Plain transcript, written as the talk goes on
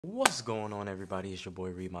What's going on, everybody? It's your boy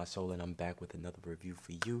Read My Soul, and I'm back with another review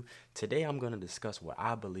for you. Today I'm going to discuss what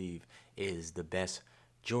I believe is the best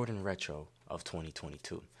Jordan Retro of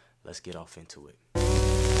 2022. Let's get off into it.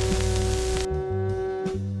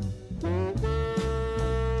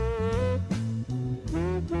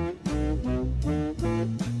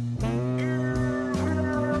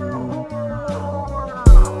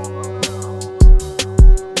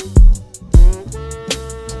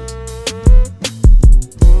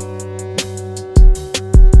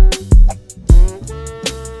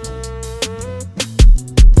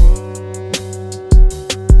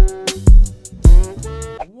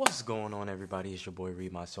 What's going on, everybody? It's your boy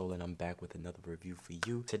Read My Soul, and I'm back with another review for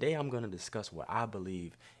you. Today I'm going to discuss what I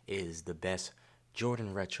believe is the best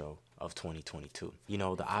Jordan Retro of 2022. You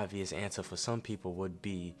know, the obvious answer for some people would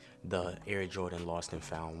be the Air Jordan Lost and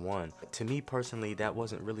Found 1. To me personally, that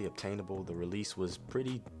wasn't really obtainable. The release was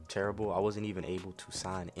pretty terrible. I wasn't even able to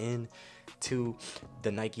sign in to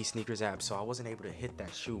the Nike sneakers app, so I wasn't able to hit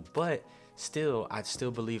that shoe. But still, I still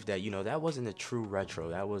believe that, that wasn't a true retro.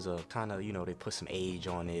 That was a kind of, they put some age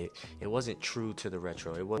on it. It wasn't true to the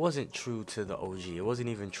retro. It wasn't true to the OG. It wasn't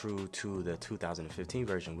even true to the 2015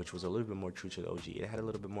 version, which was a little bit more true to the OG. It had a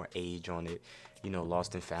little bit more age on it,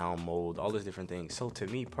 lost and found mold, all those different things. So to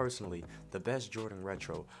me personally, the best Jordan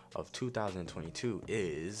Retro of 2022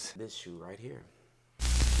 is this shoe right here.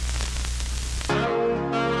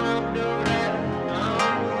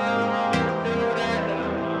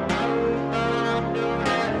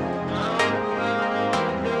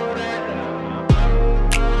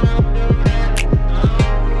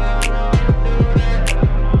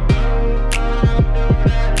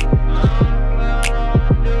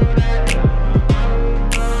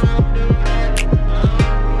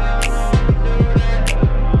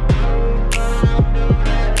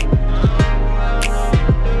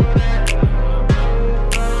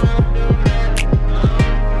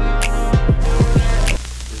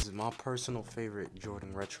 Personal favorite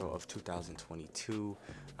Jordan Retro of 2022.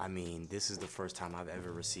 I mean, this is the first time I've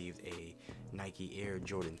ever received a Nike Air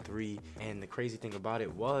Jordan 3, and the crazy thing about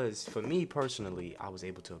it was, for me personally, I was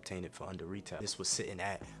able to obtain it for under retail. This was sitting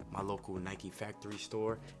at my local Nike factory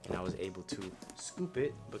store, and I was able to scoop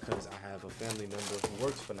it because I have a family member who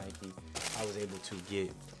works for Nike. I was able to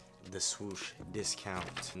get the swoosh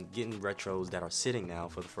discount. And getting retros that are sitting now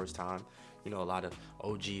for the first time, a lot of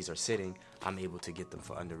OGs are sitting, I'm able to get them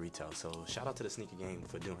for under retail. So shout out to the sneaker game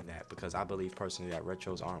for doing that, because I believe personally that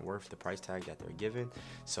retros aren't worth the price tag that they're given.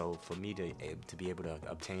 So for me to be able to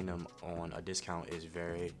obtain them on a discount is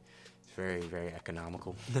very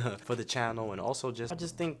economical for the channel. And also I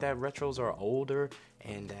just think that retros are older,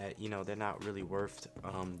 and that they're not really worth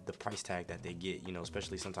the price tag that they get,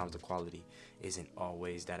 especially sometimes the quality isn't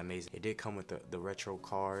always that amazing. It did come with the retro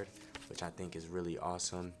card, which I think is really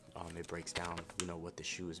awesome. It breaks down what the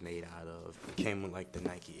shoe is made out of. It came with like the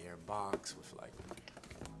Nike Air box with like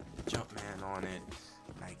Jumpman on it,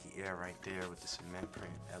 Nike Air right there with the cement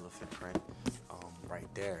print, elephant print right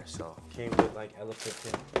there. So came with like elephant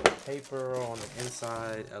print paper on the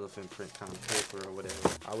inside, elephant print kind of paper or whatever.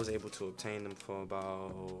 I was able to obtain them for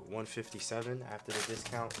about $157 after the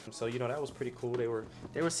discount. So that was pretty cool. They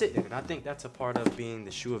were sitting, and I think that's a part of being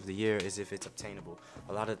the shoe of the year, is if it's obtainable.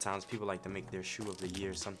 A lot of times people like to make their shoe of the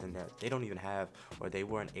year something that they don't even have, or they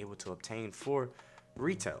weren't able to obtain for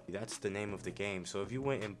retail. That's the name of the game. So if you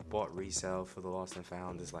went and bought resale for the lost and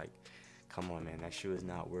found, it's like, come on, man, that shoe is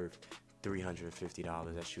not worth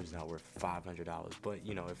 $350. That shoe is not worth $500. But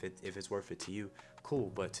if it's worth it to you,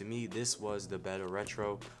 cool. But to me, this was the better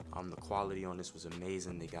retro. The quality on this was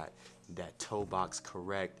amazing. They got that toe box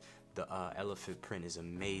correct. The elephant print is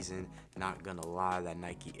amazing. Not gonna lie, that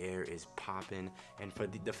Nike Air is popping. And for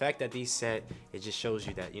the fact that these set, it just shows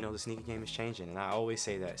you that the sneaker game is changing. And I always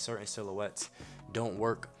say that certain silhouettes don't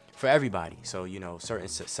work for everybody. So certain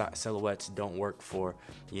silhouettes don't work for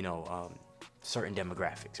certain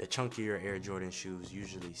demographics. The chunkier Air Jordan shoes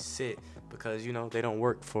usually sit because they don't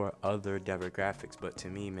work for other demographics. But to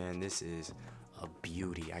me, man, this is a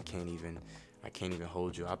beauty. I can't even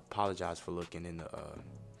hold you. I apologize for looking in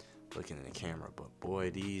the camera, but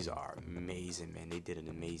boy, these are amazing, man. They did an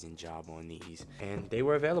amazing job on these, and they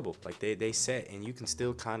were available. Like they set, and you can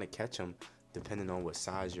still kind of catch them depending on what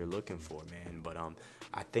size you're looking for, man. But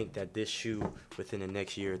I think that this shoe within the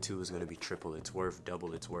next year or two is going to be triple its worth,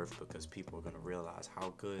 double its worth, because people are going to realize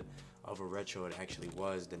how good of a retro it actually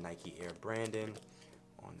was. The Nike Air branding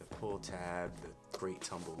on the pull tab, the great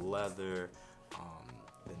tumble leather,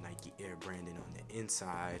 the Nike Air branding on the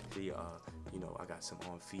inside. You know, I got some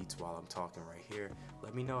on feet while I'm talking right here.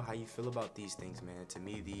 Let me know how you feel about these things, man. To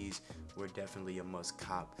me, these were definitely a must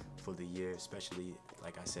cop for the year, especially,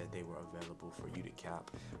 like I said, they were available for you to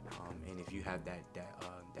cop. And if you have that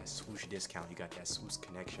swoosh discount, you got that swoosh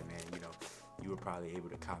connection, man, you know, you were probably able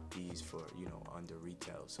to cop these for, you know, under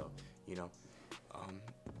retail. So, you know,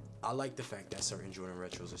 I like the fact that certain Jordan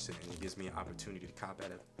retros are sitting. It gives me an opportunity to cop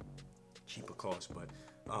at a cheaper cost. But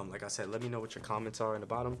like I said, let me know what your comments are in the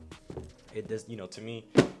bottom. It does, you know, to me,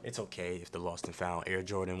 it's okay if the lost and found Air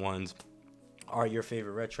Jordan 1s are your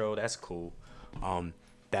favorite retro. That's cool.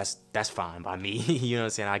 That's fine by me. You know what I'm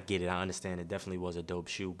saying? I get it. I understand it definitely was a dope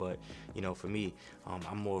shoe, but you know, for me,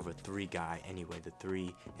 I'm more of a 3 guy anyway. The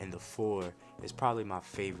 3 and the 4 is probably my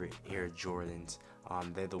favorite Air Jordans.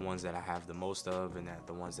 They're the ones that I have the most of, and they're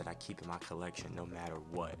the ones that I keep in my collection no matter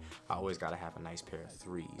what. I always gotta have a nice pair of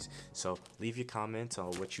 3s. So leave your comments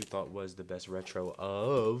on what you thought was the best retro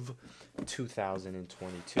of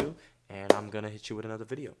 2022, and I'm gonna hit you with another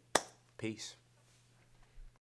video. Peace.